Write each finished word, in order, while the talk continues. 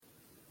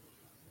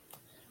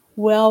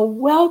Well,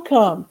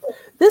 welcome.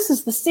 This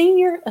is the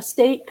Senior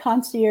Estate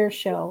Concierge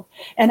Show,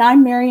 and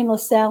I'm Marion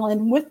LaSalle,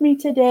 and with me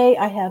today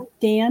I have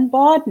Dan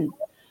Bodden.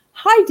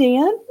 Hi,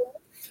 Dan.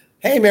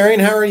 Hey,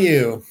 Marion, how are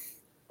you?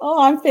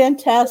 Oh, I'm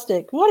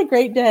fantastic. What a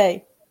great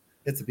day.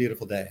 It's a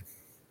beautiful day.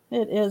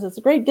 It is. It's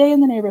a great day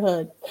in the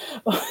neighborhood.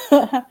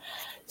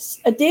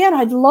 Dan,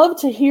 I'd love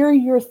to hear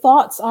your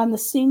thoughts on the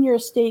Senior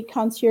Estate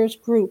Concierge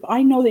Group.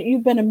 I know that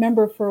you've been a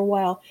member for a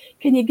while.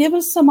 Can you give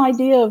us some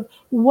idea of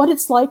what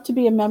it's like to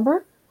be a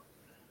member?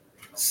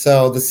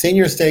 So, the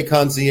Senior State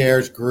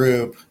Concierge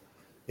Group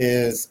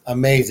is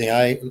amazing.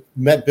 I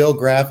met Bill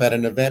Graff at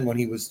an event when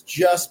he was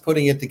just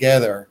putting it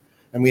together,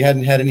 and we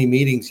hadn't had any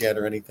meetings yet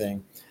or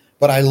anything.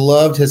 But I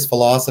loved his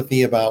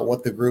philosophy about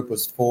what the group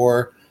was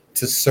for,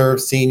 to serve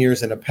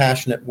seniors in a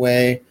passionate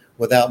way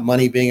without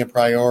money being a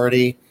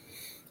priority.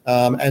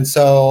 And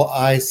so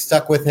I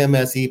stuck with him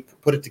as he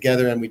put it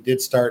together, and we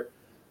did start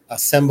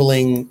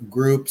assembling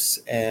groups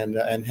and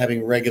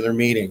having regular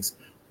meetings.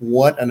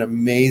 What an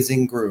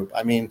amazing group.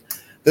 I mean,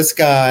 this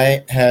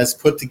guy has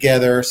put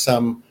together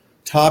some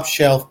top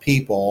shelf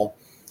people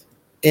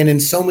and in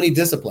so many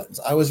disciplines.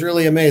 I was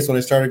really amazed when I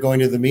started going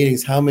to the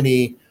meetings how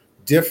many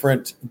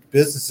different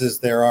businesses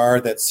there are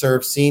that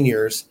serve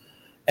seniors.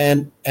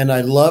 And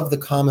I love the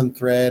common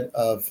thread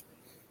of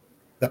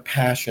the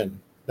passion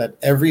that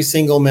every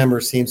single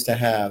member seems to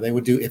have. They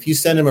would do, if you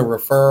send them a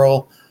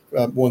referral,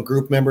 one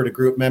group member to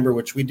group member,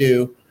 which we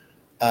do,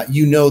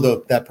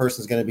 that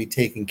person's going to be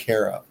taken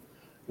care of.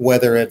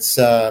 Whether it's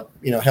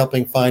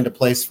helping find a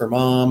place for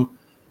mom,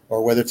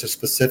 or whether it's a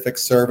specific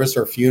service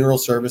or funeral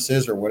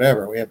services or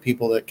whatever. We have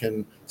people that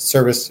can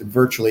service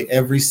virtually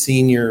every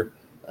senior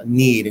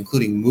need,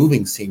 including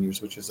moving seniors,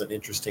 which is an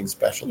interesting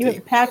specialty. You're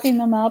packing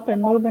them up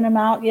and moving them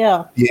out.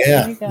 Yeah.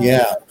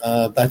 Yeah.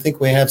 I think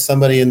we have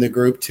somebody in the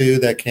group too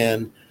that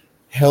can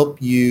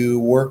help you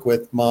work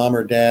with mom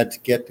or dad to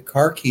get the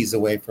car keys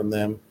away from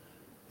them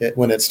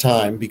when it's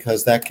time,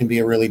 because that can be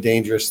a really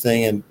dangerous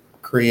thing and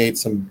create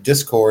some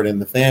discord in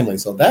the family.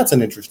 So that's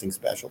an interesting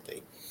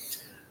specialty.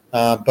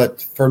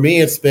 But for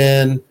me, it's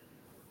been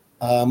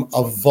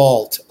a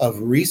vault of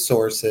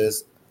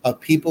resources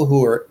of people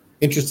who are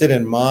interested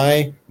in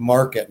my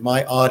market,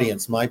 my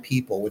audience, my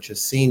people, which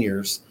is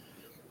seniors,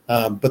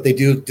 but they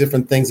do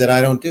different things that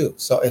I don't do.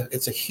 So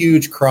it's a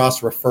huge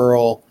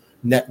cross-referral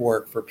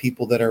network for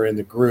people that are in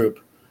the group.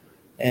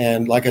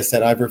 And like I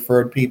said, I've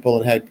referred people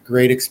and had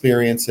great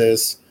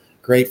experiences,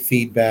 great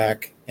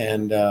feedback,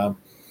 and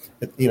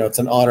it's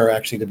an honor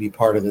actually to be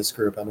part of this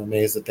group. I'm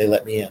amazed that they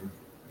let me in.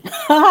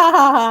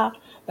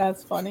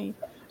 That's funny.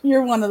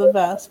 You're one of the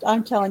best.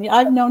 I'm telling you.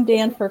 I've known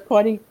Dan for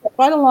quite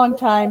a long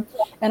time,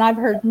 and I've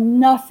heard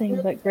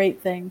nothing but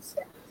great things.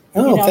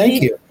 Oh,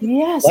 thank you.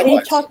 Yes,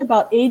 he talked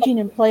about aging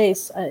in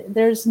place.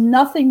 There's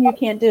nothing you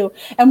can't do.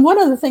 And one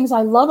of the things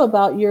I love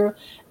about your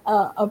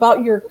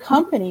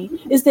company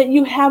is that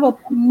you have a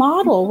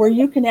model where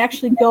you can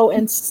actually go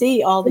and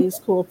see all these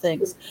cool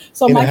things.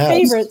 So my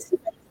favorites,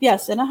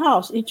 yes, in a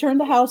house. You turn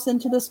the house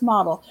into this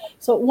model.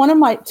 So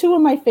two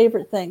of my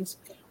favorite things.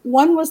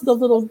 One was the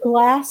little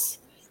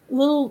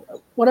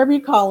whatever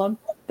you call them,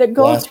 that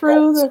go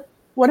through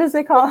what is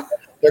they called?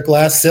 They're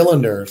glass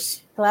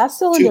cylinders. Glass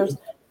cylinders.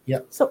 Yeah.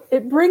 So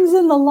it brings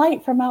in the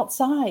light from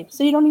outside,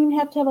 so you don't even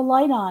have to have a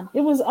light on.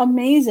 It was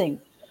amazing.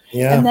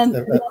 Yeah. And then,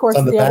 of course,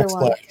 the other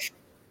one.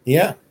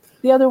 Yeah.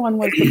 The other one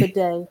was the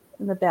bidet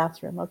in the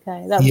bathroom.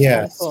 Okay, that was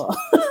kind of cool.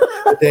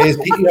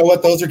 Bidets, you know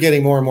what? Those are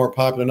getting more and more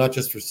popular, not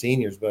just for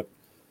seniors, but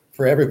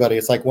for everybody.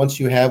 It's like once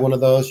you have one of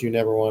those, you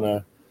never want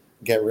to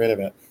get rid of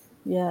it.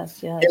 Yes.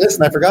 Hey,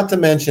 listen, I forgot to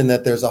mention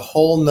that there's a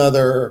whole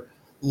nother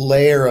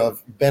layer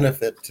of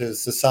benefit to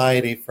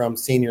society from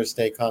Senior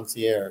Estate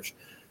Concierge,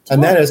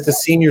 and that is to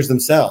seniors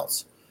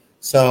themselves.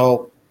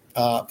 So,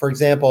 for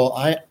example,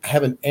 I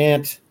have an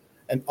aunt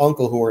and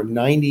uncle who are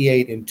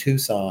 98 in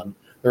Tucson.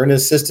 They're in an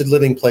assisted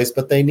living place,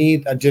 but they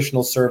need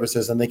additional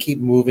services, and they keep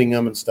moving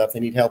them and stuff. They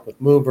need help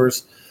with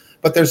movers,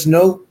 but there's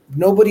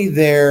nobody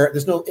there.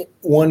 There's no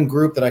one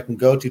group that I can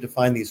go to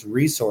find these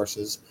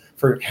resources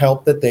for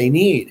help that they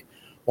need.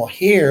 Well,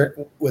 here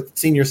with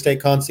Senior Estate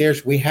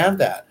Concierge, we have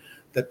that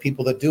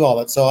people that do all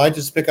that. So I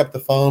just pick up the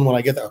phone when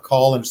I get a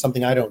call and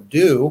something I don't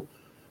do.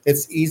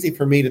 It's easy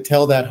for me to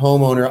tell that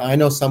homeowner, I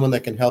know someone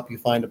that can help you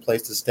find a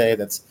place to stay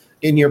that's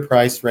in your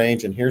price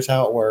range, and here's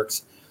how it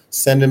works.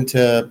 Send them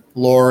to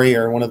Lori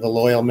or one of the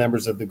loyal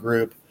members of the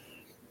group,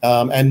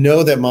 and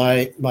know that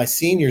my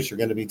seniors are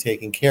going to be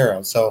taken care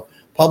of. So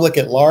public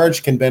at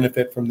large can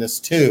benefit from this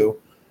too.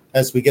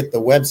 As we get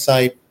the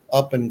website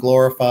up and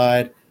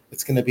glorified,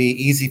 it's going to be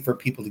easy for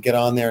people to get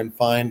on there and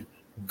find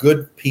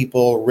good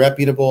people,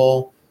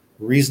 reputable,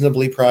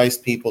 reasonably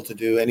priced people to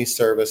do any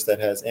service that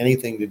has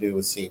anything to do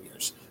with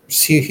seniors.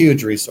 It's a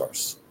huge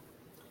resource.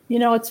 You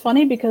know, it's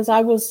funny because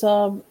I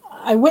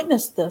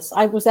witnessed this.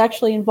 I was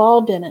actually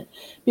involved in it.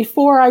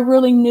 Before I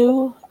really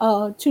knew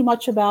too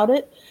much about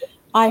it,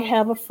 I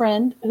have a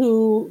friend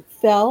who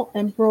fell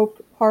and broke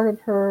part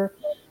of her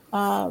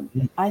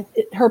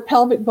Her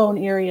pelvic bone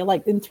area,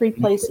 like in 3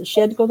 places. She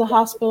had to go to the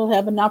hospital,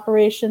 have an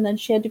operation, then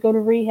she had to go to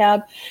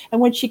rehab.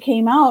 And when she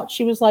came out,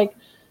 she was like,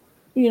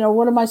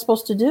 what am I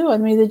supposed to do? I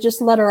mean, they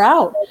just let her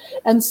out.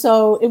 And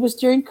so it was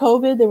during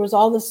COVID. There was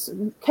all this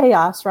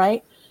chaos,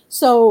 right?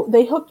 So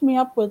they hooked me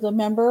up with a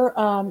member.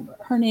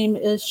 Her name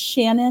is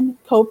Shannon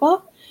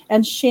Copa,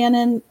 and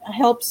Shannon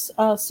helps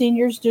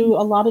seniors do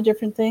a lot of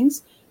different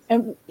things.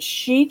 And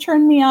she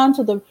turned me on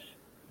to the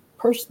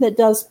person that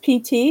does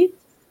PT,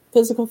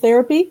 physical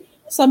therapy,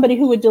 somebody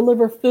who would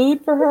deliver food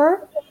for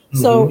her.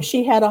 So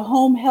she had a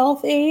home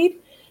health aide.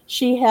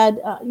 She had,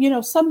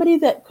 somebody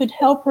that could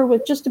help her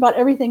with just about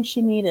everything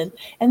she needed.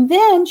 And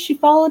then she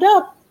followed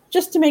up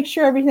just to make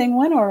sure everything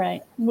went all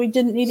right. We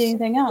didn't need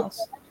anything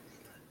else.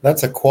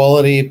 That's a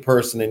quality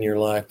person in your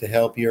life to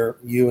help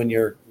you and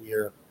your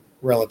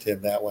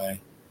relative that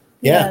way.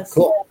 Yeah, yes.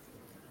 Cool.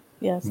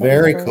 Yes.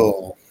 Very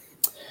cool.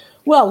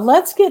 Well,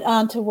 let's get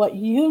on to what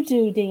you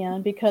do,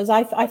 Dan, because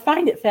I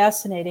find it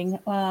fascinating.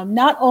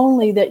 Not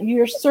only that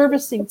you're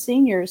servicing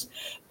seniors,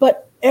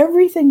 but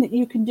everything that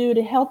you can do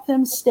to help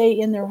them stay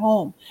in their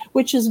home,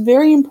 which is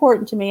very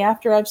important to me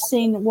after I've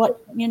seen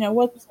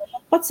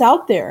what's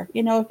out there.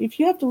 If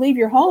you have to leave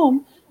your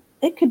home,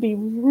 it could be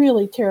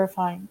really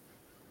terrifying.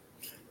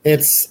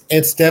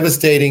 It's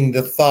devastating,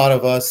 the thought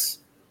of us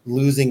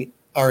losing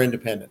our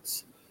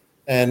independence.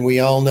 And we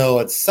all know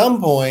at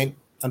some point,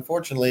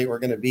 unfortunately, we're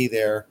going to be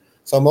there.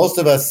 So most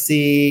of us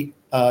get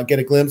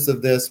a glimpse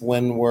of this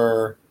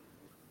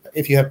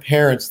if you have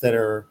parents that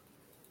are,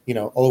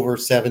 over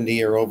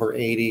 70 or over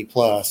 80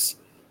 plus,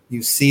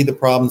 you see the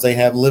problems they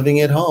have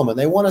living at home and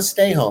they want to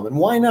stay home. And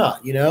why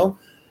not?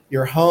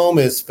 Your home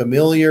is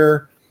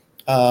familiar.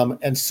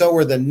 And so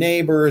are the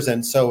neighbors,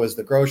 and so is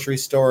the grocery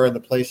store and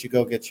the place you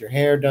go get your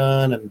hair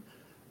done. And,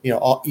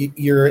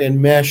 you're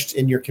enmeshed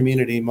in your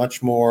community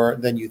much more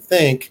than you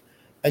think.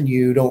 And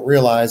you don't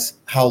realize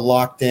how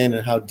locked in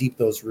and how deep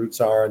those roots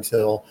are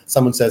until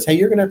someone says, hey,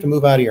 you're going to have to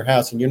move out of your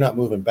house and you're not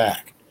moving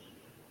back.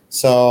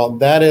 So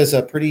that is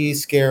a pretty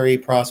scary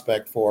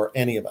prospect for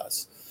any of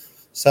us.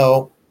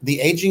 So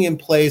the aging in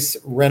place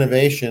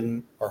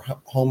renovation or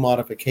home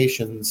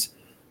modifications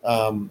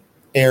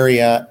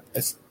area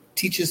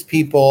teaches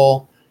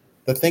people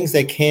the things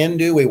they can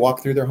do. We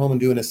walk through their home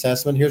and do an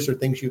assessment. Here's the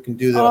things you can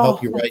do that'll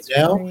help you right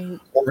now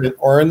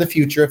or in the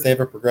future if they have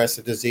a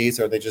progressive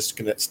disease or they're just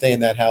going to stay in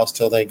that house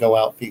till they go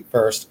out feet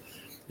first.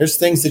 There's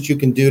things that you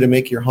can do to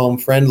make your home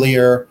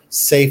friendlier,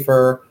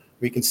 safer.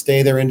 We can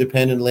stay there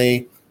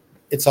independently.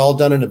 It's all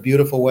done in a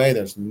beautiful way.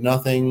 There's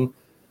nothing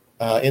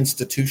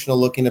institutional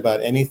looking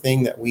about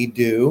anything that we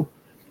do.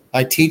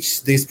 I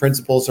teach these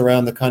principles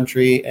around the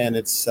country, and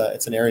it's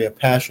an area of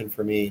passion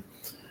for me.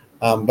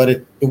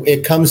 But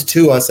it comes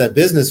to us at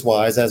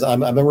business-wise as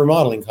I'm a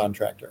remodeling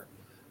contractor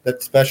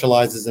that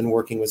specializes in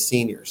working with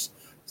seniors.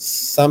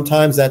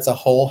 Sometimes that's a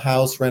whole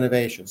house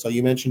renovation. So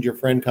you mentioned your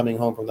friend coming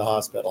home from the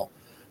hospital.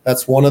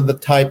 That's one of the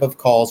type of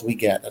calls we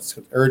get. That's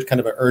kind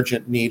of an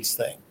urgent needs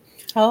thing.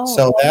 Oh.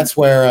 So that's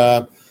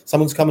where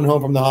someone's coming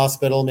home from the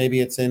hospital. Maybe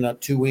it's in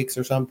 2 weeks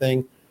or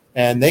something,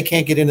 and they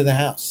can't get into the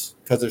house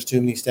because there's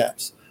too many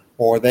steps.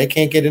 Or they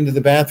can't get into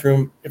the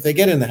bathroom if they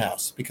get in the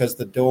house because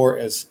the door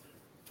is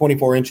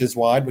 24 inches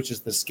wide, which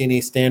is the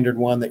skinny standard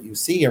one that you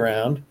see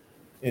around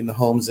in the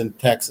homes in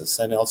Texas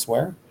and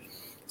elsewhere.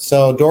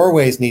 So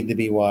doorways need to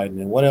be widened.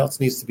 And what else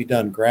needs to be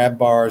done? Grab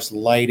bars,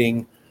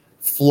 lighting,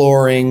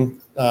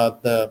 flooring.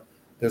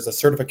 There's a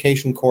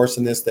certification course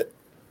in this that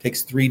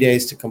takes 3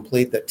 days to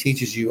complete that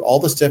teaches you all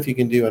the stuff you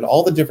can do in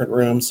all the different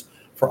rooms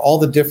for all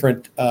the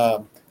different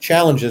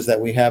challenges that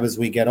we have as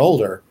we get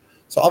older.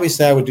 So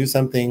obviously I would do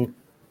some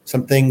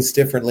things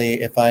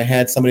differently if I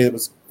had somebody that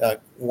was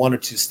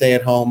wanted to stay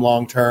at home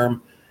long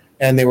term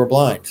and they were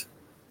blind,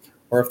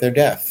 or if they're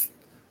deaf,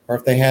 or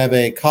if they have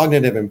a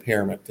cognitive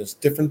impairment. There's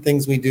different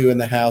things we do in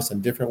the house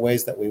and different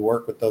ways that we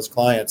work with those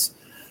clients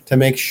to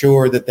make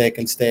sure that they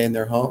can stay in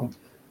their home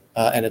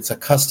and it's a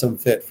custom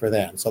fit for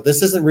them. So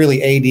this isn't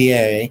really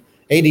ADA.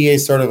 ADA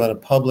is sort of a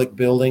public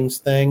buildings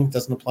thing,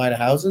 doesn't apply to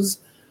houses.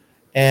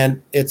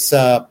 And it's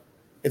the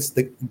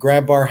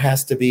grab bar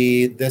has to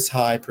be this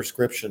high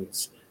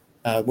prescriptions,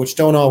 which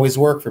don't always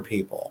work for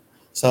people.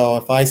 So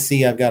if I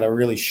see I've got a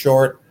really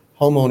short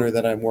homeowner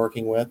that I'm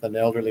working with, an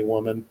elderly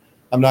woman,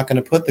 I'm not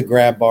going to put the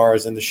grab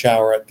bars in the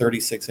shower at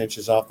 36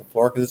 inches off the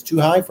floor because it's too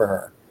high for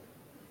her.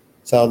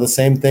 So the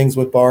same things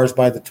with bars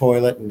by the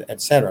toilet and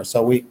et cetera.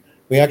 So we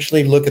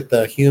actually look at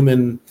the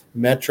human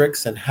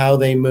metrics and how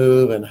they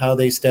move and how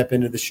they step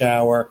into the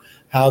shower,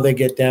 how they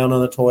get down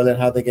on the toilet,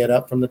 how they get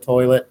up from the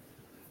toilet,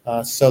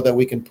 so that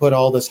we can put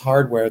all this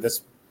hardware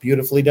that's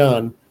beautifully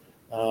done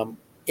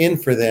in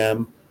for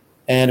them.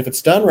 And if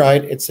it's done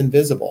right, it's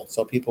invisible.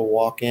 So people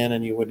walk in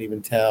and you wouldn't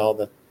even tell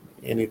that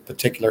any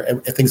particular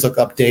things look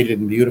updated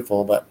and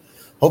beautiful. But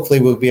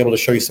hopefully we'll be able to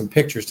show you some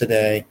pictures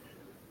today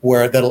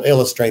where that'll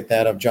illustrate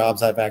that of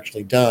jobs I've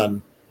actually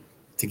done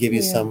to give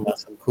you some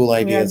cool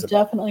ideas. We're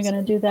definitely going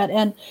to do that.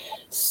 And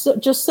so,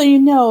 just so you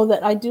know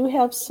that I do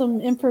have some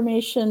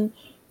information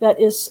that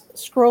is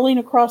scrolling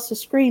across the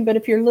screen. But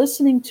if you're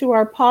listening to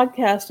our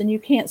podcast and you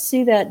can't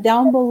see that,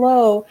 down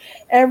below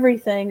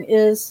everything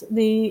is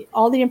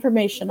all the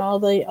information, all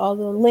the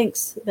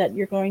links that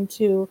you're going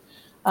to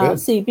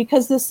see,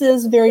 because this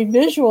is very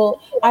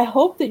visual. I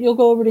hope that you'll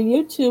go over to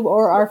YouTube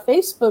or our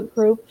Facebook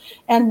group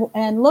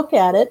and look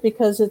at it,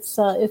 because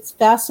it's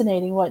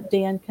fascinating what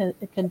Dan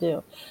can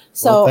do.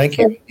 So thank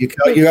you.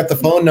 You got the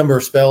phone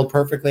number spelled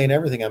perfectly and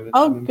everything.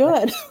 I'm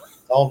good.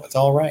 It's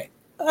all right.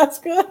 That's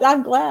good.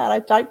 I'm glad I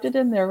typed it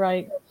in there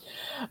right.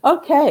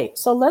 Okay,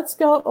 so let's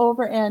go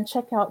over and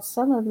check out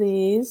some of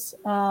these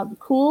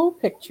cool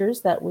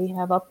pictures that we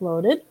have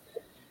uploaded.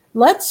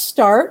 Let's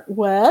start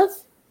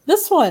with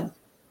this one.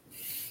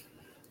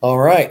 All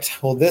right.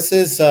 Well, this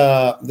is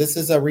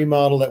a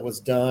remodel that was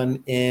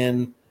done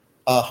in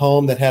a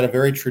home that had a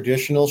very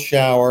traditional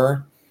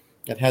shower.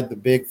 It had the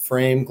big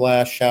frame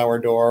glass shower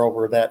door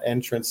over that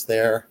entrance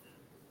there.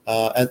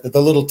 The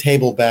little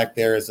table back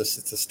there it's a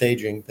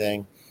staging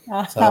thing.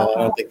 So I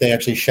don't think they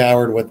actually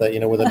showered with a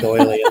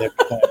doily and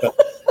everything.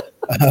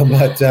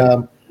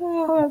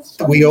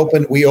 But we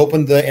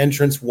opened the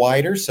entrance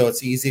wider, so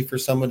it's easy for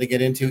someone to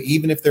get into,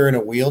 even if they're in a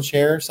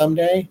wheelchair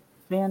someday.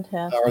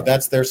 Fantastic. Or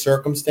that's their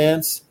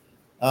circumstance.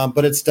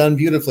 But it's done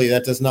beautifully.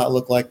 That does not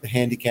look like the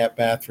handicap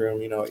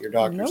bathroom, at your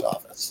doctor's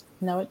office.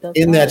 No, it doesn't.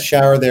 In that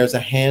shower, there's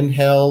a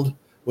handheld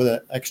with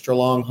an extra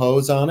long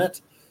hose on it.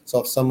 So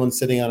if someone's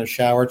sitting on a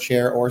shower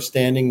chair or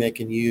standing, they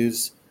can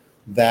use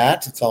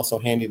that. It's also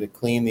handy to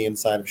clean the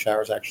inside of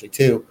showers, actually,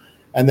 too.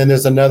 And then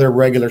there's another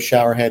regular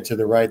shower head to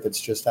the right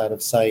that's just out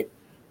of sight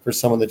for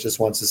someone that just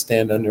wants to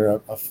stand under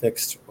a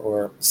fixed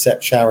or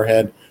set shower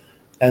head.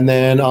 And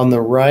then on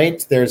the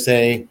right, there's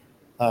a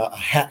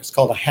hat. It's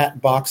called a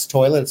hat box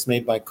toilet. It's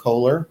made by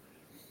Kohler.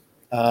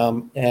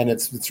 And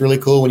it's really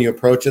cool. When you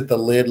approach it, the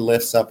lid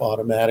lifts up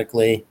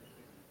automatically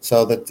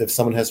so that if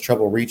someone has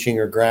trouble reaching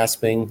or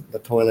grasping, the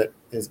toilet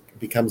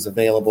becomes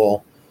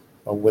available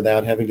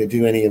without having to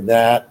do any of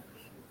that.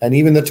 And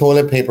even the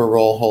toilet paper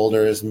roll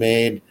holder is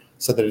made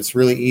so that it's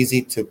really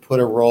easy to put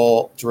a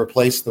roll to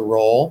replace the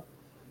roll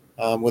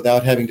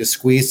without having to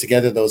squeeze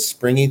together those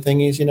springy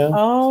thingies,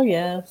 Oh,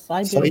 yes,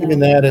 I do. So even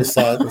that is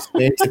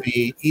made to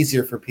be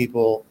easier for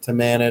people to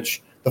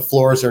manage. The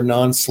floors are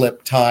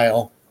non-slip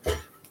tile,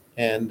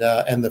 and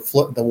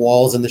the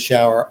walls in the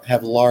shower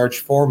have large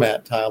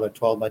format tile. They're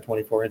 12 by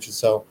 24 inches.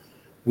 So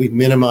we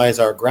minimize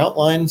our grout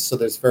lines, so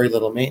there's very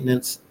little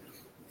maintenance,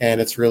 and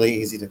it's really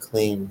easy to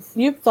clean.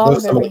 You've thought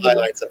of some of the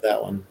highlights of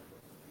that one.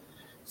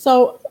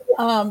 So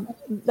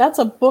that's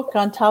a book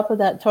on top of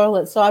that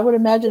toilet. So I would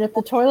imagine if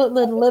the toilet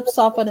lid lifts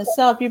off on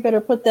itself, you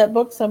better put that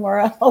book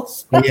somewhere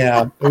else.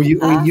 Yeah,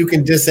 you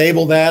can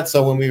disable that.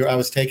 So when I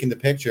was taking the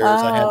pictures,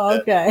 I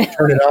had to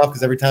turn it off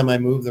because every time I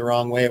moved the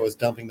wrong way, it was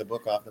dumping the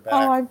book off the back.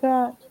 Oh, I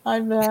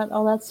bet.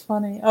 Oh, that's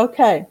funny.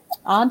 Okay,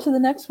 on to the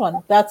next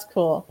one. That's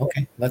cool.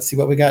 Okay, let's see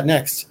what we got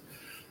next.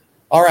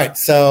 All right,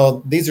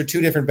 so these are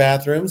two different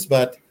bathrooms,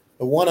 but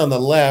the one on the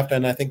left,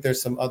 and I think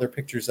there's some other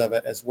pictures of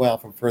it as well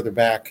from further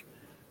back.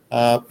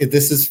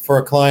 This is for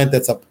a client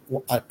that's a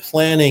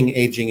planning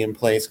aging in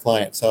place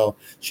client. So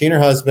she and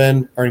her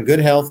husband are in good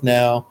health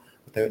now.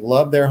 But they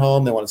love their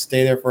home. They want to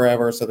stay there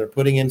forever. So they're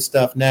putting in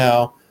stuff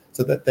now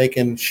so that they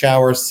can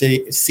shower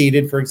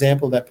seated, for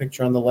example, that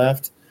picture on the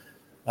left.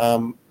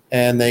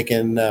 And they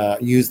can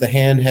use the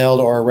handheld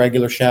or a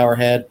regular shower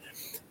head.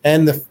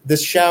 And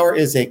this shower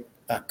is a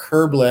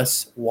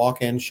curbless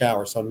walk-in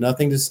shower. So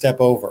nothing to step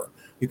over.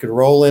 You could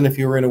roll in if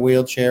you were in a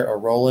wheelchair or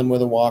roll in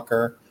with a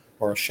walker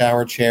or a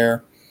shower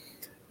chair.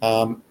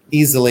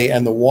 Easily,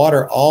 and the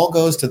water all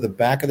goes to the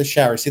back of the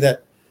shower. See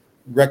that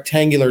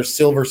rectangular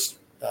silver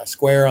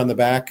square on the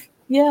back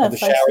of the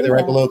shower there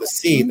right below the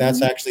seat? Mm-hmm.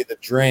 That's actually the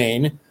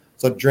drain.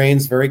 So it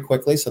drains very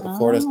quickly so the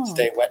floor doesn't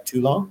stay wet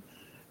too long.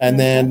 And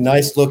then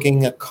nice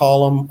looking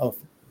column of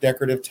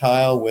decorative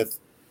tile with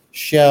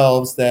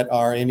shelves that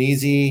are in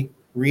easy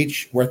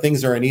reach, where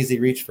things are in easy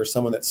reach for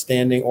someone that's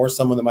standing or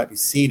someone that might be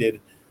seated,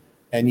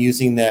 and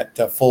using that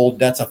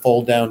that's a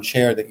fold down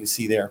chair that you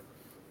see there.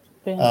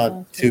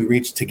 To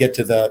get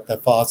to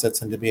the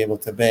faucets and to be able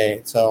to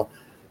bathe. So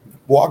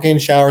walk-in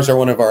showers are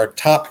one of our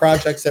top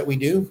projects that we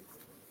do,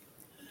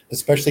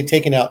 especially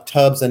taking out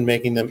tubs and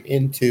making them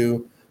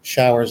into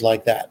showers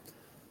like that.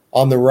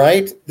 On the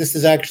right, this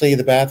is actually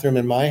the bathroom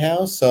in my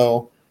house.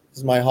 So this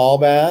is my hall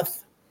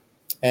bath,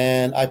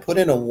 and I put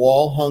in a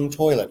wall-hung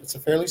toilet. It's a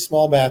fairly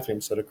small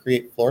bathroom, so to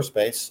create floor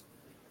space,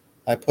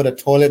 I put a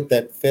toilet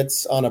that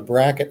fits on a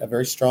bracket, a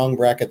very strong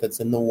bracket that's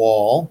in the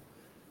wall.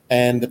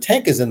 And the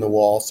tank is in the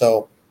wall.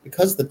 So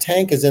because the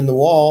tank is in the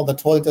wall, the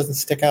toilet doesn't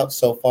stick out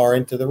so far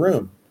into the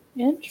room.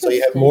 So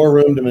you have more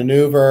room to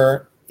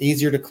maneuver,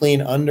 easier to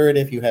clean under it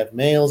if you have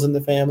males in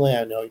the family.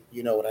 I know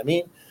you know what I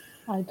mean.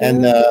 I do.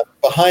 And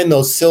behind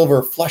those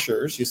silver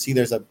flushers, you see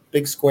there's a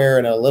big square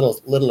and a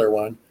littler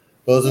one.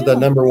 Those are the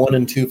number 1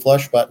 and 2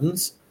 flush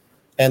buttons.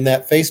 And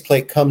that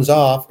faceplate comes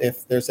off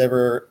if there's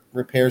ever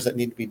repairs that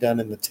need to be done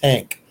in the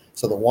tank.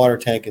 So the water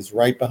tank is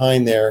right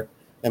behind there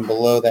and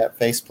below that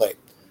faceplate.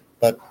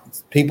 but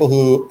people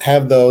who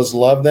have those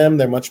love them.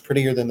 They're much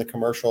prettier than the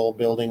commercial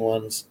building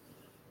ones.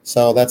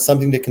 So that's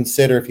something to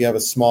consider if you have a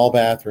small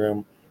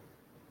bathroom,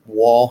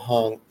 wall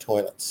hung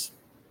toilets.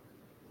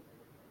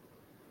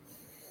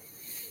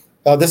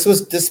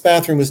 This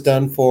bathroom was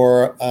done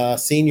for a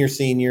senior.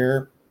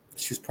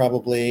 She was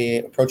probably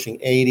approaching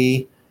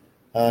 80.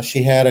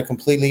 She had a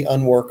completely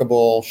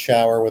unworkable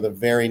shower with a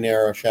very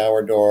narrow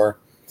shower door.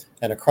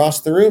 And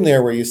across the room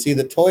there where you see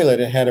the toilet,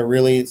 it had a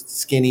really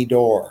skinny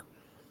door.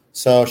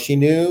 So she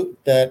knew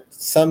that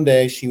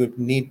someday she would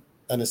need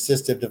an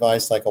assistive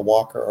device like a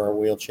walker or a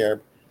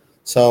wheelchair.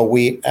 So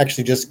we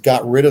actually just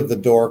got rid of the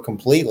door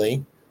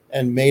completely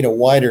and made a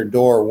wider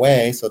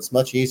doorway. So it's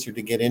much easier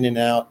to get in and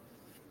out.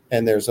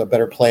 And there's a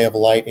better play of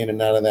light in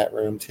and out of that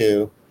room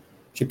too.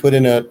 She put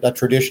in a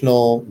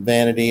traditional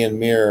vanity and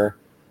mirror,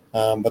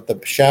 but the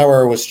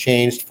shower was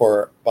changed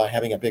by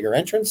having a bigger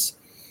entrance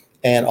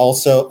and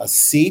also a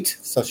seat.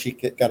 So she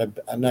got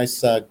a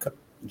nice,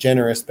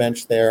 generous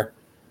bench there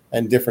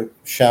and different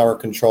shower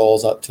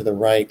controls up to the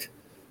right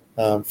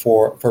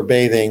for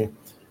bathing.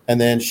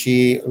 And then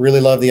she really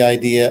loved the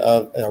idea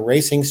of a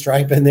racing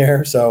stripe in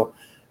there. So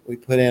we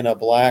put in a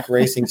black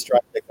racing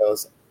stripe that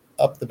goes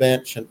up the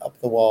bench and up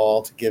the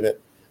wall to give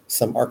it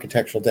some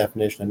architectural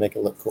definition and make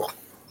it look cool.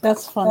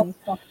 That's funny.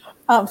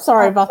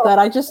 Sorry about that.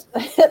 I just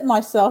hit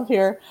myself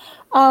here.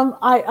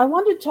 I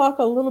wanted to talk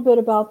a little bit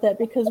about that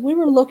because we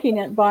were looking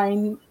at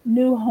buying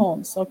new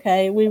homes.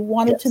 Okay. We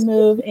wanted to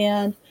move.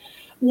 And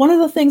one of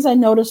the things I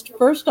noticed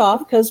first off,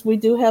 because we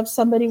do have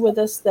somebody with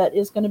us that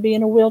is going to be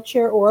in a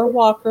wheelchair or a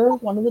walker,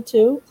 one of the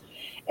two.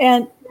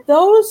 And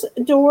those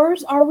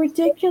doors are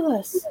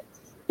ridiculous.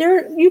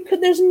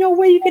 There's no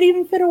way you could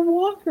even fit a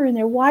walker in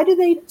there. Why do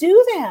they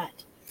do that?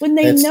 When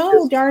they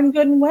know darn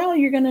good and well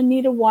you're going to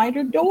need a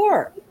wider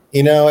door.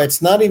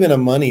 It's not even a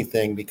money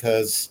thing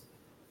because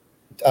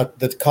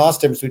the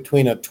cost difference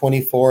between a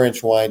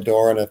 24-inch wide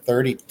door and a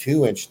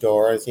 32-inch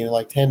door is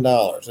like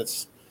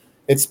 $10.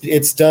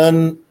 It's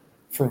done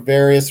for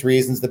various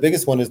reasons. The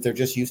biggest one is they're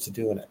just used to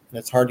doing it, and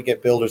it's hard to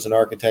get builders and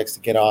architects to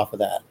get off of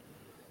that.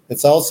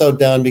 It's also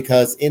done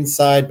because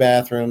inside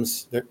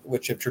bathrooms,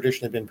 which have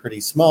traditionally been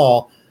pretty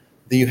small,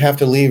 you have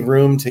to leave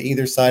room to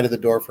either side of the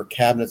door for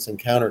cabinets and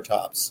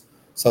countertops.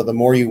 So the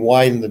more you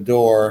widen the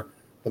door,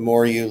 the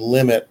more you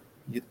limit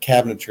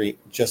cabinetry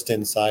just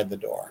inside the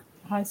door.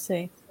 I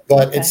see.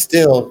 But it's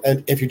still,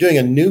 and if you're doing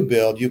a new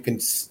build, you can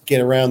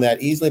get around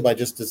that easily by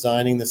just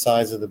designing the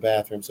size of the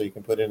bathroom so you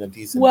can put in a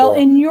decent door.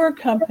 In your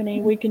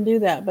company, we can do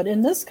that. But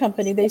in this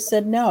company, they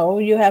said, no,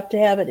 you have to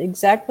have it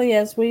exactly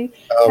as we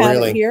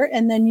have it here.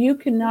 And then you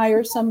can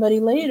hire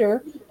somebody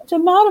later to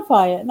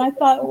modify it. And I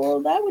thought, well,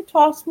 that would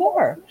cost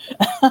more.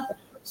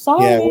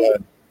 Sorry.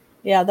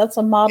 Yeah, that's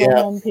a model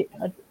home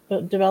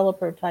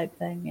developer type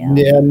thing.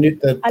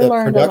 The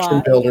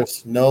production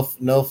builders,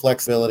 no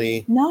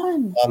flexibility,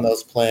 none on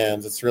those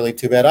plans. It's really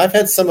too bad. I've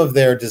had some of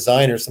their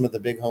designers, some of the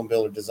big home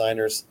builder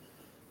designers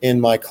in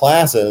my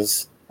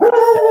classes,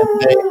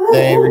 and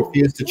they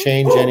refuse to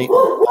change any.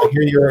 I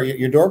hear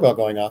your doorbell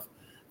going off.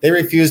 They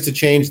refuse to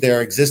change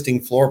their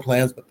existing floor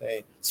plans, but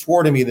they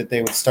swore to me that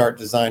they would start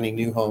designing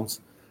new homes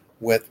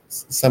with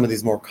some of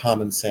these more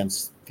common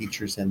sense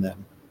features in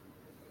them.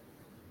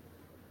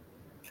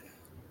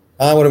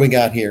 What do we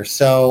got here?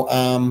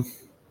 So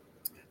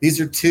these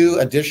are two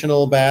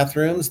additional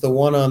bathrooms. The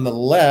one on the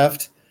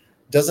left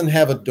doesn't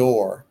have a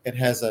door.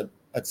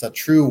 It's a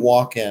true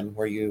walk-in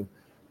where you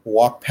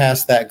walk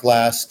past that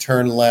glass,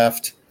 turn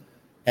left,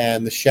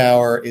 and the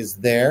shower is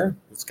there.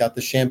 It's got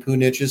the shampoo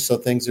niches, so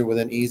things are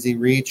within easy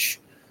reach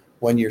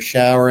when you're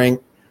showering.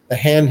 The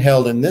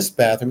handheld in this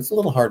bathroom, it's a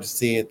little hard to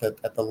see at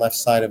the left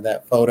side of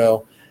that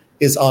photo,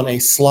 is on a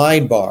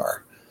slide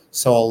bar.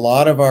 So a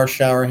lot of our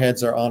shower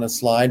heads are on a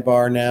slide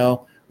bar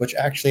now, which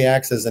actually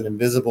acts as an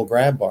invisible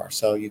grab bar.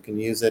 So you can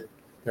use it.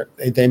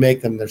 They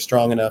make them, they're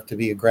strong enough to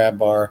be a grab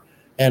bar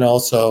and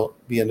also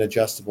be an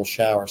adjustable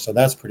shower. So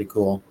that's pretty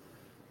cool.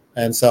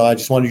 And so I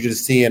just wanted you to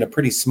see in a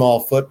pretty small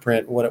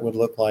footprint what it would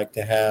look like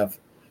to have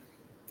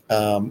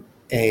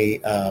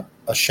a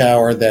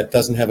shower that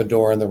doesn't have a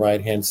door on the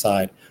right-hand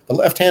side. The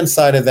left-hand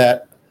side of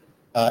that,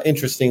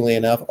 interestingly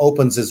enough,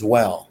 opens as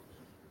well.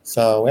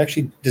 So we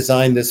actually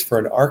designed this for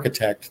an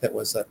architect that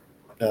was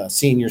a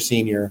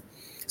senior.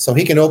 So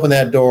he can open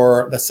that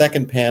door, the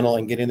second panel,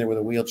 and get in there with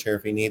a wheelchair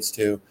if he needs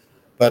to.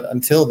 But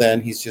until then,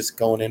 he's just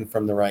going in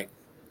from the right.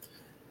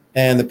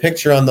 And the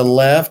picture on the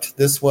left,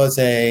 this was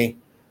a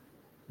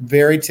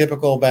very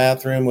typical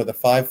bathroom with a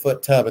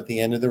 5-foot tub at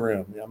the end of the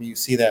room. I mean, you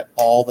see that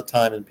all the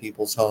time in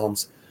people's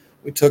homes.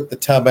 We took the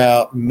tub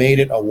out, made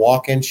it a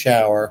walk-in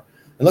shower.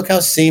 And look how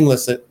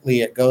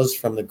seamlessly it goes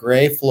from the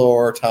gray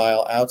floor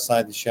tile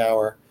outside the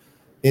shower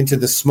into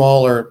the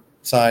smaller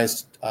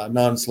sized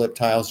non-slip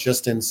tiles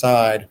just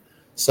inside,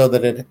 so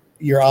that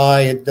your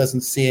eye, it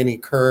doesn't see any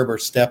curb or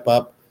step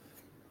up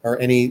or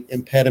any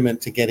impediment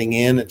to getting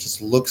in. It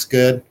just looks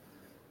good.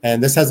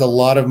 And this has a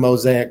lot of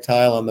mosaic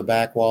tile on the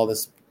back wall.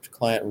 This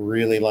client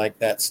really liked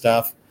that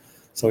stuff,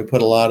 so we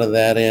put a lot of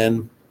that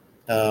in.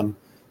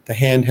 The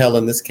handheld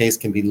in this case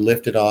can be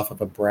lifted off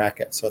of a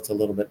bracket, so it's a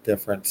little bit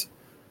different.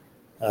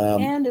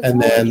 And it's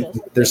And then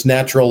gorgeous. there's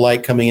natural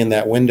light coming in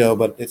that window,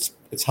 but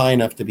it's high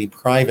enough to be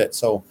private.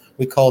 So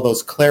we call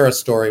those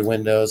clerestory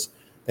windows.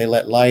 They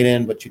let light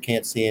in, but you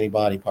can't see any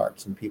body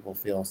parts, and people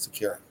feel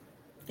secure.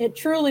 It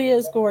truly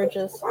is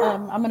gorgeous.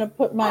 I'm going to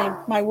put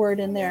my word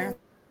in there.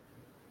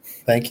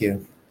 Thank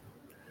you.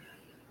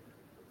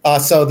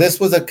 So this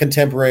was a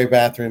contemporary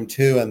bathroom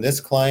too, and this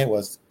client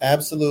was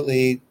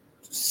absolutely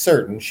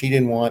certain she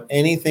didn't want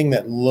anything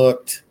that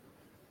looked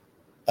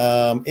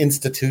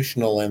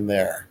institutional in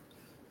there.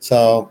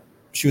 So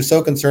she was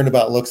so concerned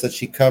about looks that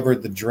she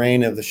covered the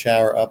drain of the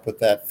shower up with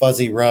that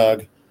fuzzy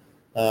rug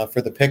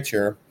for the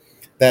picture.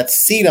 That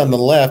seat on the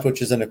left,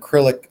 which is an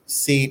acrylic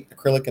seat,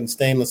 acrylic and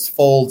stainless,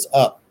 folds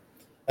up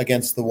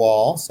against the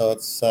wall, so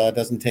it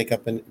doesn't take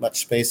up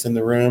much space in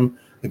the room.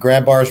 The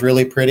grab bar is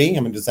really pretty.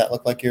 I mean, does that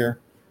look like your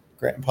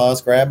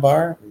grandpa's grab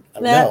bar?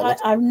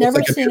 I've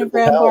never seen a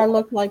grab bar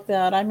look like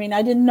that. I mean,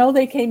 I didn't know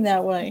they came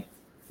that way.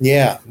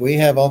 Yeah, we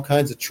have all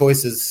kinds of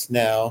choices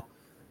now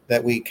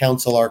that we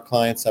counsel our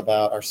clients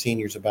about, our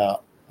seniors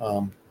about,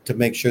 to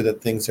make sure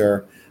that things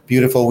are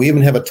beautiful. We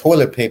even have a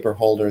toilet paper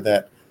holder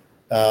that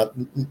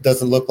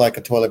doesn't look like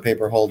a toilet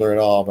paper holder at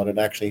all, but it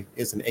actually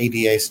is an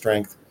ADA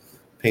strength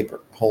paper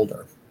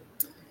holder.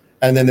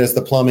 And then there's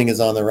the plumbing is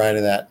on the right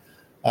of that.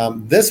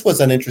 This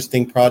was an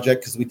interesting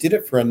project because we did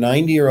it for a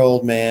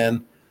 90-year-old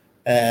man,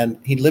 and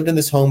he lived in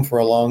this home for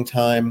a long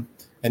time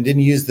and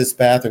didn't use this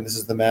bathroom. This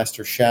is the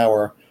master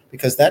shower,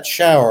 because that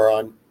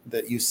shower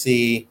that you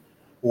see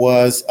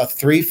was a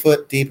 3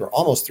 foot deep, or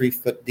almost 3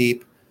 foot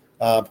deep,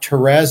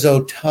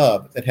 terrazzo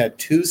tub that had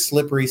 2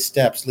 slippery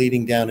steps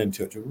leading down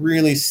into it.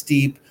 Really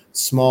steep,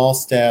 small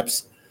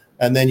steps,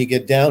 and then you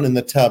get down in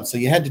the tub. So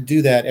you had to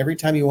do that every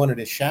time you wanted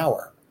to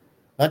shower,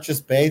 not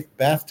just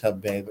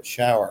bathtub bathe, but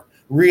shower.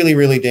 Really,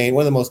 really dangerous.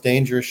 One of the most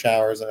dangerous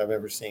showers I've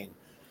ever seen.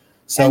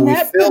 So and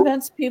that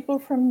prevents people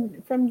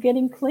from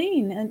getting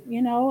clean. And,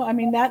 I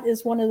mean, that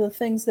is one of the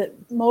things that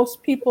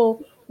most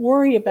people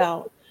worry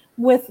about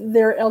with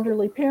their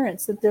elderly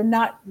parents, that they're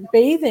not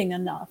bathing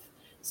enough.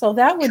 So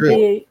that would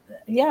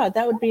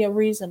be a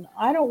reason.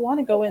 I don't want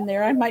to go in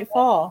there. I might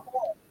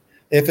fall.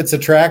 If it's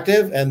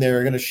attractive and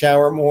they're going to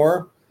shower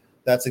more,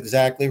 that's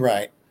exactly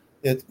right.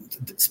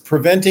 It's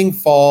preventing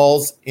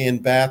falls in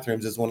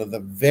bathrooms is one of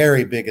the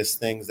very biggest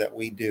things that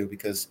we do,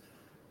 because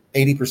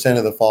 80%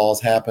 of the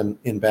falls happen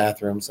in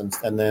bathrooms,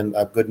 and then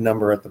a good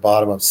number at the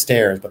bottom of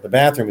stairs. But the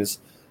bathroom is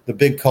the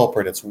big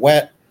culprit. It's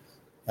wet.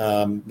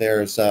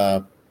 There's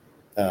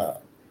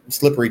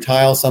slippery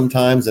tile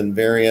sometimes, and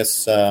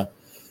various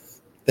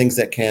things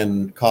that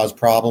can cause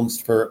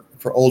problems for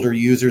older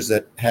users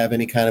that have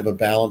any kind of a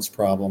balance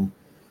problem.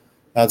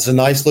 There's a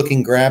nice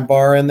looking grab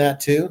bar in that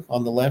too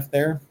on the left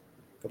there.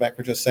 Go back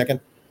for just a second.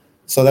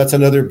 So that's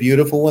another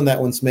beautiful one.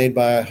 That one's made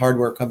by a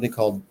hardware company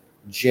called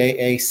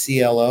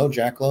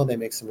Jacklow. They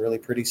make some really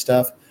pretty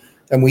stuff.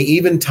 And we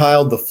even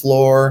tiled the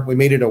floor. We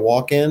made it a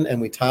walk-in, and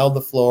we tiled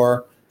the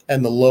floor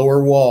and the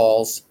lower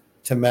walls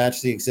to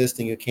match the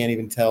existing. You can't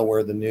even tell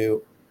where the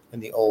new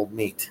and the old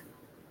meet.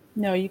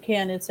 No, you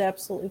can. It's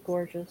absolutely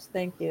gorgeous.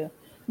 Thank you.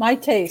 My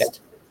taste. Okay.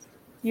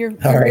 You're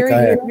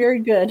very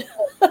good.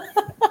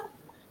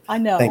 I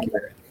know. Thank you.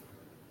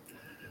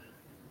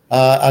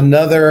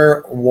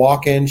 Another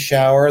walk-in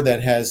shower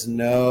that has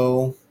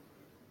no.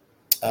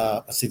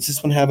 Let's see, does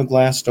this one have a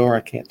glass door?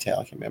 I can't tell.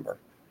 I can't remember.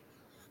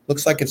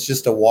 Looks like it's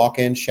just a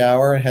walk-in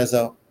shower. It has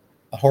a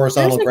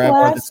horizontal grab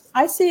bar.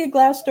 I see a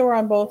glass door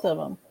on both of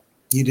them.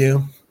 You do?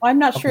 Well, I'm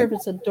not sure if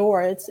it's a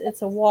door.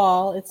 It's a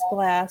wall. It's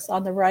glass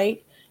on the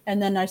right,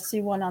 and then I see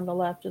one on the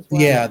left as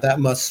well. Yeah, that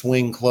must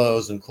swing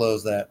close and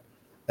close that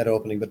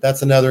opening. But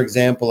that's another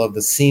example of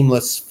the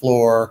seamless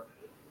floor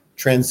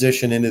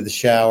transition into the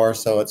shower.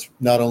 So it's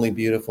not only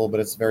beautiful, but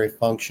it's very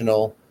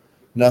functional.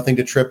 Nothing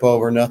to trip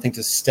over, nothing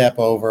to step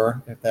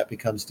over if that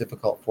becomes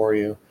difficult for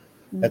you.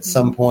 Mm-hmm. At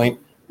some point,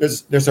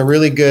 there's a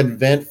really good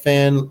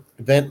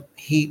vent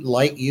heat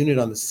light unit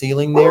on the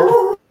ceiling there,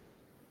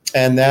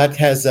 and that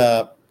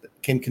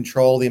can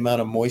control the amount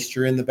of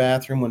moisture in the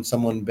bathroom when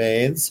someone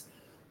bathes.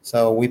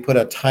 So we put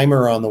a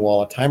timer on the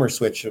wall, a timer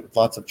switch with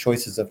lots of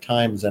choices of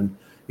times, and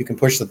you can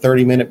push the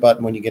 30-minute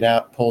button when you get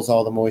out, pulls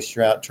all the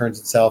moisture out, turns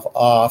itself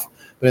off.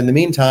 But in the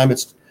meantime,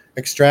 it's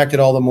extracted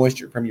all the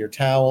moisture from your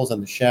towels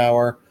and the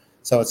shower.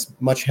 So it's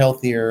much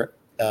healthier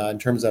in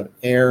terms of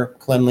air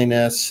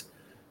cleanliness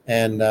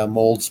and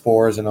mold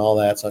spores and all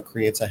that. So it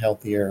creates a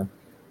healthier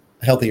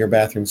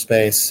bathroom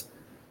space.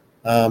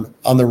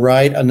 On the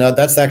right,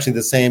 that's actually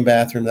the same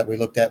bathroom that we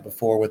looked at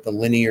before with the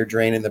linear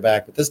drain in the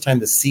back, but this time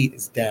the seat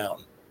is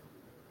down.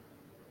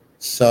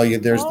 So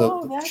there's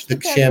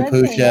the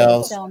shampoo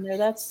shells down there.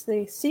 That's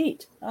the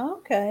seat. Oh,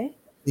 okay.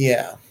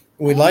 Yeah,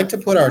 we'd like to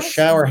put our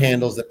shower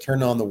handles that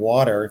turn on the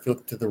water. If you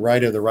look to the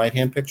right of the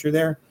right-hand picture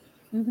there,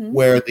 mm-hmm.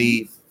 where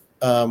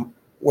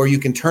you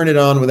can turn it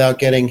on without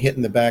getting hit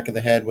in the back of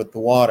the head with the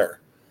water.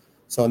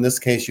 So in this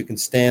case, you can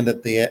stand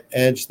at the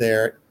edge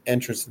there,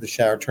 entrance to the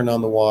shower, turn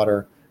on the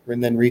water,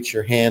 and then reach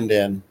your hand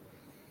in.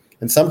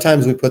 And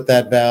sometimes we put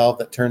that valve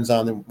that turns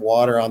on the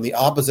water on the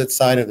opposite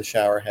side of the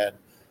shower head,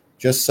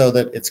 just so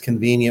that it's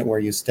convenient where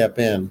you step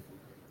in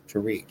to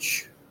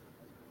reach.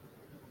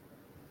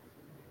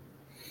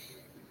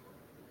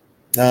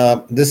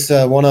 This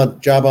one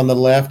job on the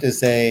left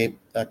is a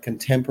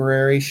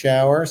contemporary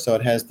shower. So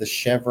it has the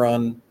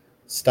chevron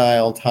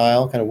style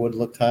tile, kind of wood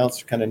look tile.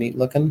 It's kind of neat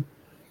looking.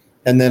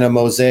 And then a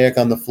mosaic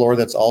on the floor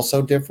that's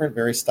also different,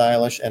 very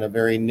stylish, and a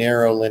very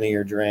narrow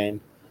linear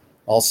drain.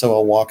 Also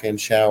a walk-in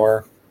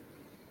shower.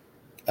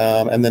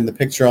 And then the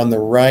picture on the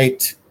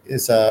right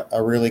is a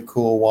really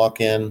cool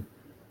walk-in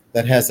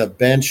that has a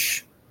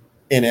bench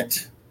in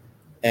it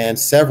and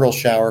several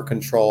shower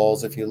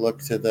controls. If you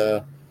look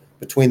to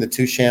between the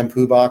two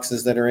shampoo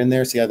boxes that are in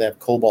there, see how they have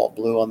cobalt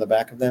blue on the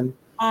back of them?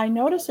 I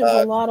noticed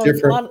there's a lot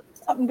of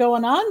something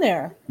going on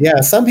there.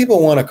 Yeah, some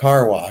people want a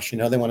car wash. They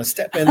want to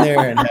step in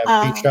there and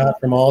have feet shot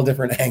from all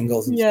different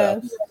angles and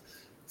stuff.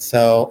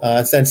 So,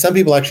 and some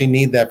people actually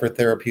need that for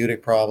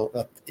therapeutic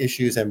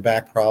issues and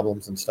back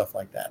problems and stuff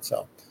like that.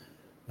 So,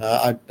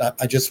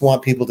 I just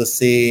want people to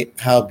see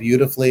how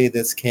beautifully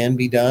this can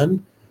be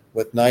done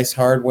with nice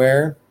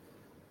hardware,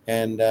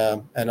 and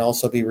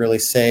also be really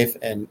safe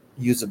and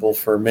usable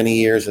for many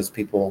years as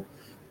people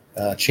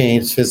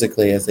change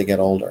physically as they get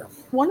older.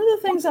 One of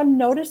the things I'm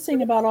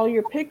noticing about all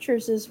your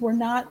pictures is we're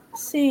not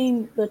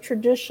seeing the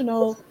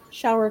traditional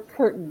shower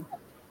curtain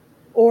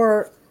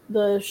or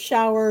the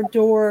shower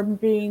door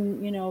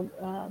being,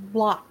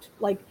 blocked.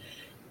 Like,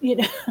 you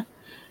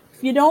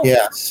don't.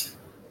 Yes.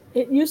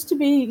 It used to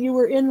be you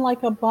were in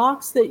like a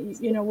box that,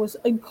 was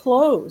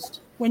enclosed.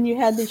 When you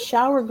had the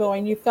shower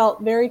going, you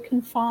felt very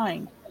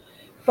confined.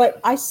 But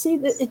I see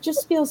that it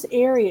just feels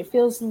airy. It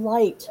feels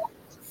light.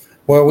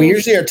 Well, we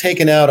usually are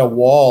taking out a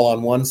wall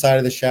on one side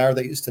of the shower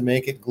that used to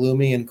make it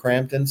gloomy and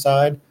cramped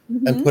inside,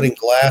 and putting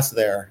glass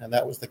there. And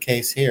that was the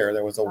case here.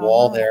 There was a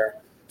wall there.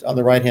 On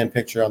the right-hand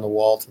picture on the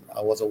wall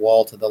was a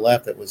wall to the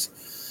left that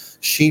was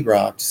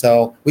sheetrocked.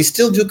 So we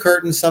still do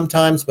curtains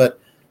sometimes, but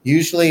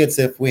usually it's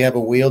if we have a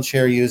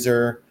wheelchair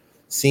user,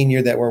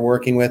 senior that we're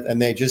working with,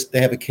 and they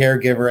have a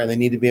caregiver and they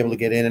need to be able to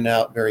get in and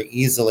out very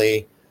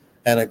easily,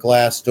 and a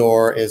glass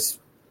door is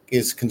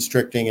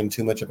constricting and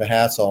too much of a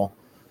hassle.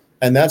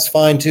 And that's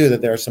fine, too,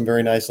 that there are some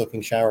very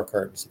nice-looking shower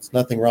curtains. It's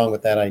nothing wrong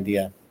with that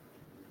idea.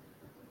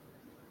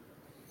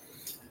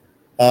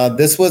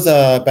 This was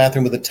a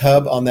bathroom with a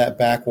tub on that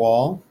back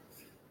wall.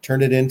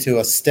 Turned it into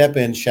a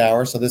step-in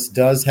shower. So this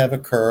does have a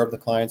curb. The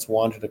clients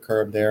wanted a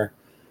curb there,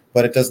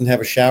 but it doesn't have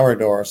a shower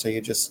door. So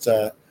you just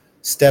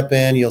step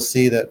in. You'll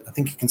see that. I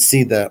think you can see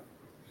you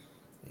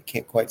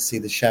can't quite see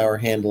the shower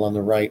handle on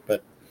the right,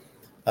 but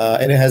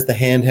and it has the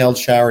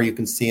handheld shower you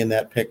can see in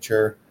that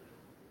picture.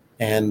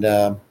 And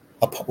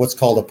what's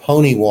called a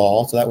pony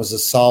wall. So that was a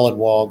solid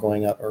wall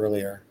going up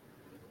earlier.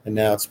 And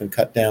now it's been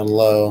cut down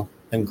low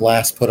and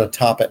glass put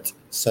atop it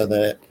so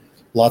that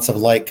lots of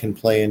light can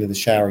play into the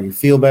shower. You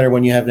feel better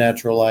when you have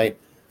natural light,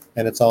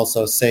 and it's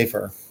also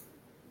safer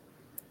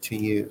to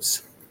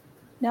use.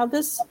 Now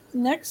this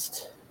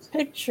next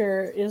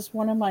picture is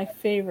one of my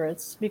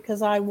favorites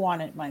because I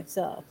want it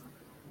myself.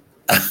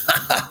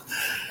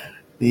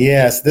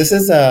 Yes, this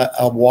is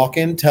a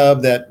walk-in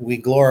tub that we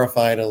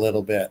glorified a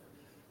little bit.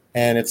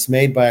 And it's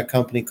made by a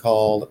company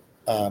called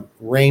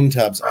Rain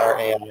Tubs,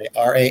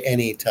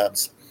 R-A-N-E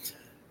Tubs.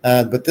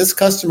 But this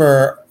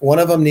customer, one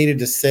of them needed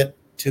to sit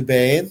to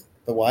bathe,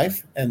 the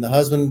wife, and the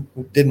husband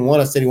didn't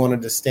want to sit. He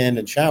wanted to stand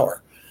and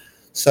shower.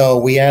 So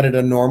we added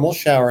a normal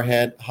shower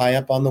head high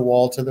up on the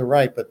wall to the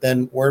right, but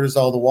then where does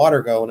all the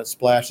water go when it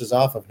splashes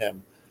off of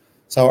him?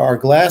 So our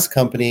glass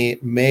company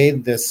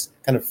made this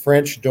kind of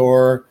French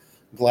door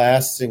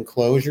glass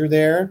enclosure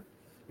there.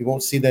 You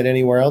won't see that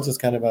anywhere else. It's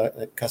kind of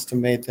a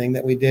custom-made thing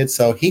that we did.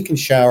 So he can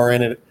shower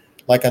in it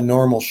like a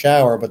normal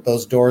shower, but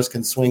those doors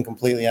can swing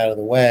completely out of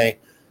the way.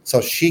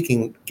 So she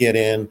can get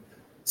in,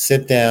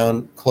 sit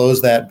down,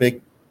 close that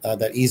big,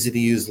 that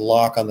easy-to-use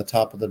lock on the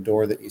top of the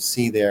door that you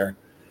see there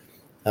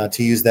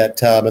to use that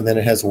tub. And then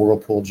it has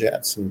Whirlpool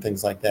jets and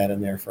things like that in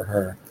there for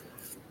her.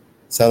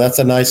 So that's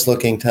a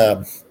nice-looking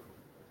tub.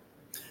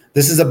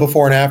 This is a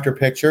before and after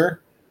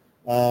picture.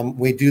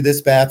 We do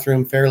this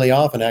bathroom fairly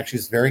often. Actually,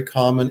 it's very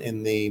common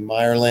in the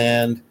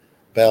Meyerland,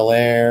 Bel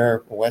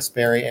Air,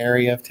 Westbury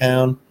area of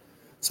town.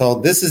 So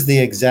this is the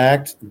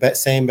exact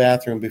same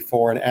bathroom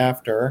before and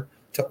after.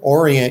 To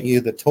orient you,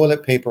 the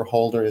toilet paper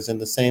holder is in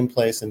the same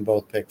place in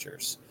both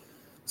pictures.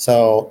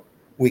 So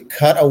we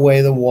cut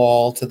away the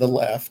wall to the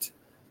left,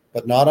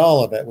 but not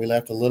all of it. We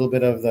left a little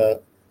bit of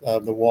the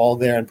wall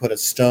there and put a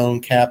stone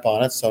cap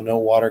on it so no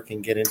water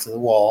can get into the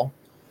wall.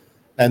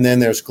 And then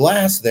there's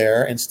glass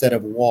there instead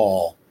of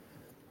wall.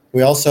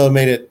 We also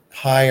made it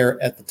higher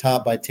at the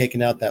top by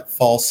taking out that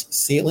false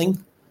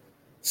ceiling.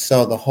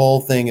 So the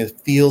whole thing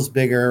feels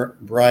bigger,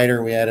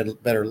 brighter. We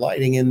added better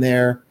lighting in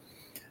there.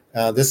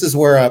 This is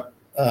where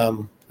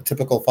a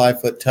typical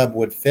 5-foot tub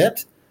would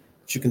fit.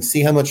 But you can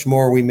see how much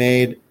more we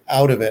made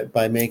out of it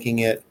by making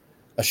it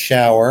a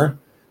shower.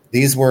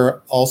 These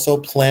were also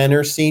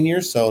planner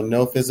seniors, so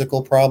no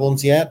physical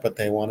problems yet, but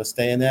they want to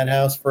stay in that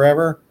house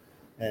forever.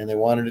 and they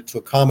wanted it to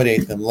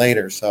accommodate them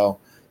later. So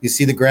you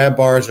see the grab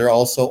bars are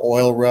also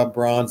oil rub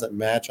bronze that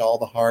match all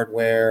the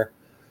hardware.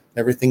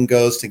 Everything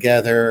goes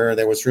together.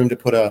 There was room to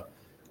put a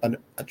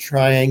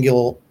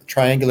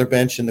triangular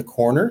bench in the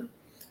corner.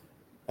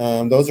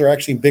 Those are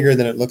actually bigger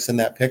than it looks in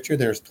that picture.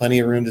 There's plenty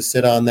of room to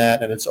sit on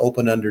that, and it's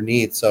open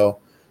underneath, so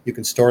you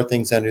can store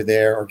things under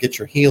there or get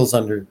your heels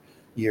under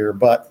your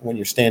butt when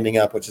you're standing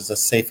up, which is a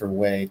safer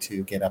way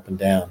to get up and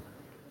down.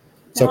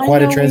 So Now,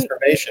 quite a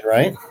transformation,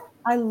 right?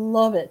 I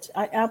love it.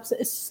 I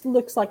absolutely, it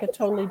looks like a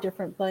totally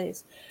different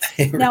place.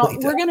 It Now really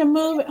we're does. going to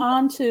move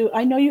on to,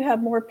 I know you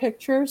have more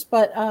pictures,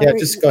 but Yeah,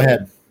 just go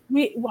ahead.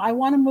 I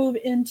want to move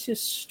into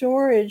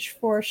storage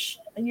for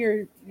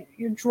your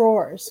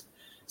drawers.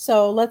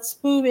 So let's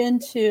move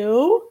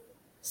into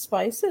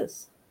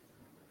spices.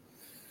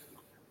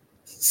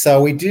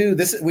 So we do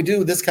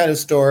this kind of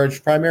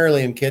storage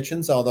primarily in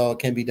kitchens, although it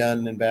can be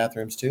done in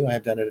bathrooms too. I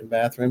have done it in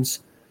bathrooms.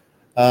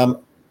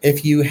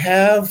 If you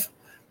have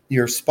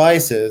your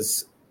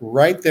spices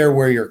right there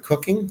where you're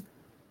cooking,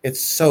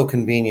 it's so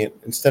convenient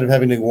instead of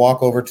having to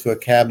walk over to a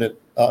cabinet,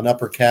 an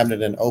upper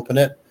cabinet, and open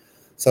it.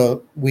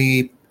 So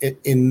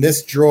in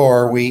this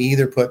drawer, we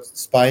either put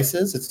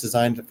spices. It's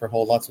designed for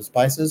hold lots of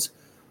spices,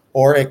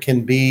 or it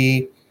can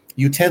be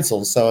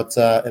utensils. So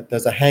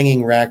there's a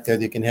hanging rack there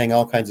that you can hang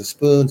all kinds of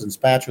spoons and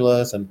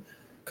spatulas and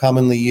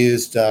commonly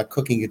used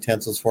cooking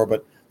utensils for.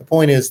 But the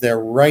point is,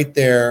 they're right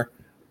there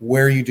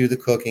where you do the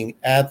cooking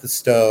at the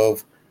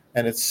stove,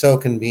 and it's so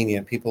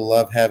convenient. People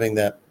love having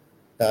that,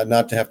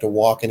 not to have to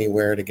walk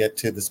anywhere to get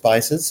to the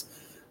spices.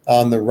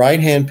 On the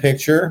right-hand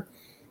picture,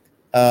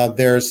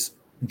 there's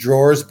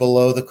drawers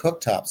below the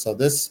cooktop. So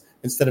this,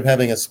 instead of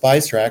having a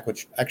spice rack,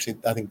 which actually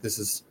I think this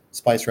is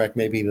spice rack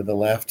maybe to the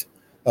left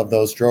of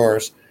those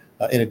drawers,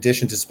 in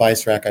addition to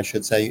spice rack, I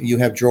should say, you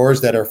have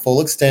drawers that are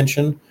full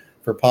extension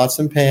for pots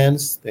and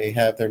pans.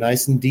 They're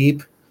nice and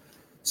deep,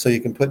 so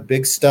you can put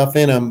big stuff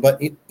in them, but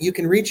you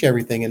can reach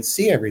everything and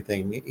see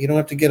everything. You don't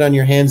have to get on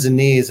your hands and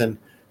knees and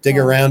dig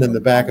around in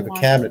the back of a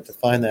cabinet to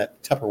find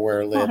that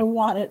Tupperware lid. I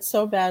want it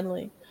so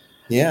badly.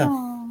 Yeah.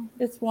 Oh,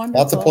 it's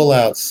wonderful. Lots of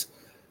pullouts.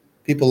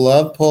 People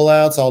love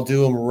pullouts. I'll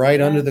do them right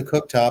under the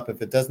cooktop.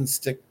 If it doesn't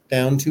stick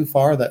down too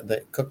far,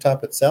 the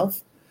cooktop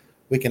itself,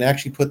 we can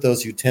actually put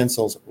those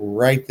utensils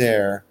right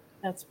there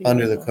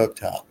under the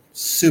cooktop.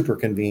 Super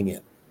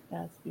convenient.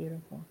 That's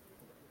beautiful.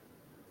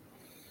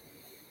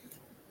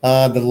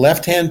 The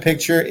left-hand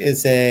picture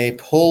is a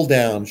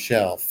pull-down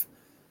shelf.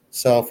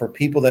 So for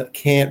people that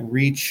can't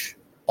reach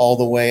all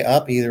the way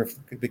up, either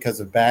because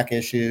of back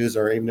issues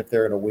or even if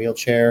they're in a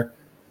wheelchair,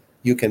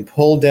 you can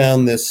pull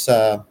down this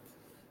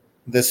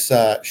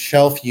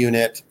shelf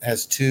unit.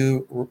 Has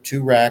two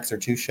racks or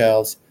two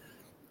shelves,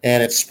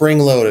 and it's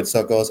spring-loaded, so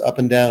it goes up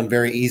and down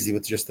very easy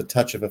with just the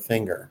touch of a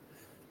finger.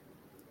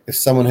 If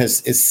someone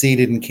is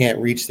seated and can't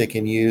reach, they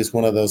can use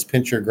one of those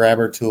pincher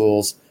grabber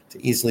tools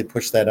to easily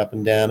push that up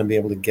and down and be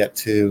able to get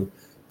to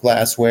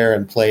glassware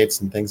and plates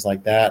and things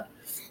like that.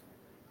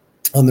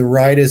 On the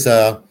right is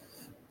a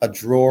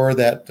drawer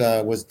that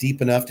was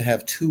deep enough to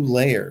have two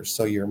layers.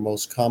 So your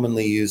most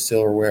commonly used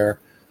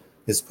silverware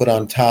is put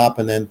on top,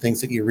 and then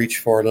things that you reach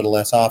for a little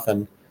less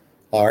often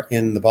are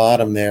in the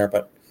bottom there,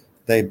 but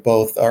they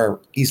both are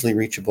easily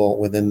reachable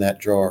within that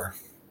drawer.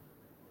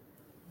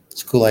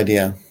 It's a cool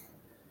idea.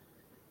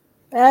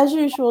 As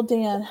usual,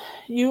 Dan,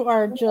 you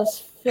are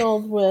just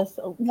filled with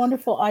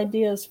wonderful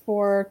ideas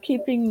for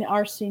keeping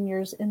our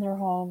seniors in their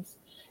homes.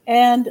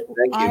 And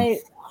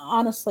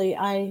honestly,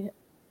 I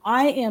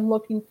am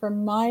looking for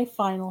my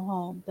final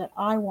home that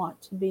I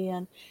want to be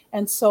in.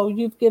 And so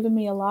you've given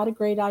me a lot of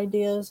great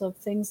ideas of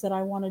things that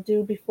I want to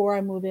do before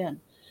I move in,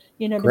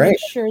 to make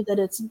sure that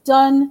it's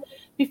done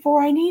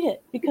before I need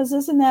it. Because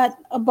isn't that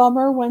a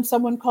bummer when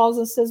someone calls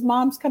and says,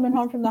 Mom's coming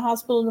home from the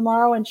hospital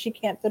tomorrow and she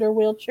can't fit her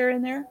wheelchair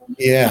in there?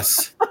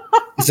 Yes.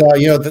 So,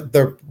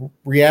 the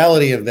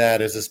reality of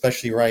that is,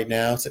 especially right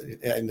now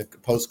in the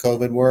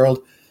post-COVID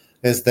world,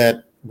 is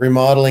that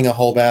remodeling a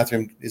whole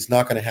bathroom is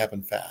not going to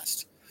happen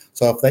fast.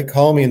 So if they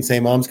call me and say,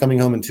 Mom's coming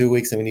home in 2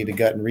 weeks and we need to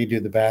gut and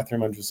redo the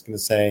bathroom, I'm just going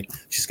to say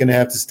she's going to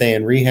have to stay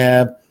in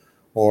rehab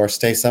or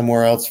stay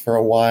somewhere else for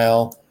a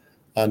while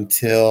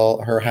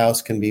until her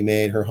house can be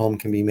made, her home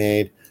can be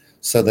made,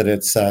 so that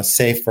it's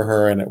safe for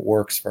her and it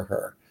works for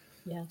her.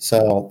 Yeah.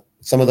 So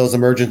some of those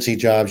emergency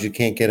jobs, you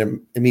can't get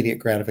immediate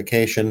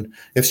gratification.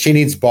 If she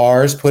needs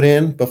bars put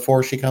in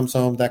before she comes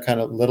home, that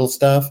kind of little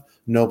stuff,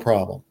 no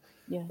problem.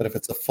 Yeah. But if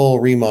it's a full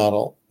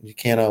remodel, you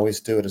can't always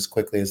do it as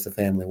quickly as the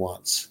family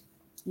wants.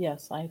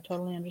 Yes, I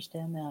totally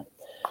understand that.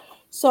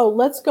 So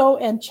let's go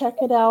and check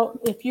it out.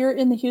 If you're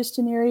in the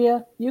Houston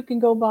area, you can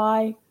go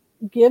by,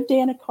 give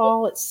Dan a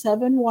call at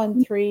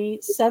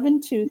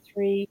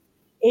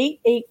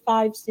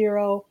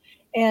 713-723-8850.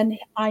 And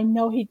I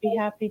know he'd be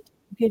happy to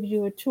give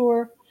you a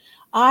tour.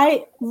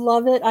 I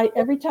love it.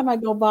 Every time I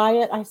go by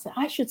it, I say,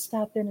 I should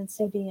stop in and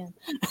see Dan.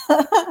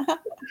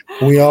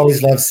 We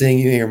always love seeing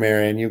you here,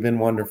 Marion. You've been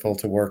wonderful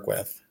to work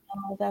with.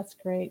 Oh, that's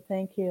great.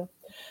 Thank you.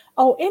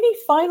 Oh, any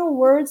final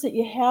words that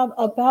you have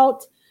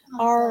about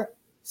our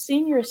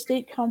Senior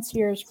Estate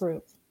Concierge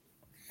Group?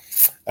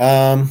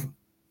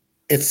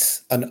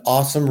 It's an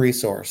awesome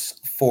resource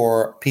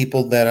for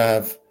people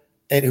that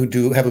who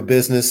do have a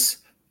business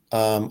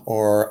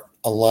or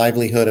a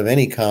livelihood of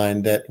any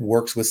kind that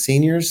works with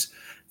seniors.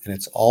 And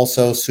it's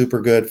also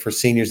super good for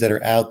seniors that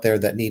are out there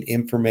that need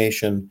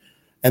information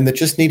and that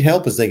just need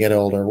help as they get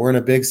older. We're in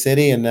a big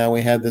city, and now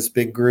we have this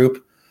big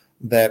group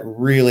that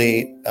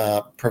really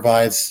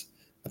provides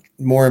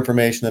more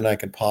information than I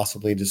could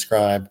possibly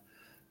describe,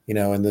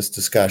 in this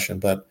discussion.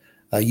 But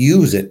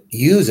use it.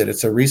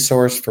 It's a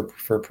resource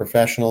for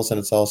professionals, and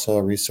it's also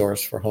a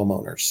resource for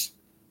homeowners.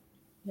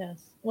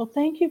 Yes. Well,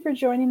 thank you for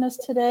joining us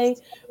today.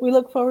 We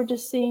look forward to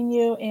seeing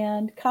you,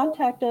 and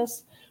contact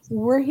us.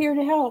 We're here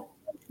to help.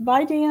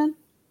 Bye, Dan.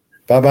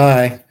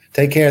 Bye-bye.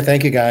 Take care.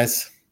 Thank you, guys.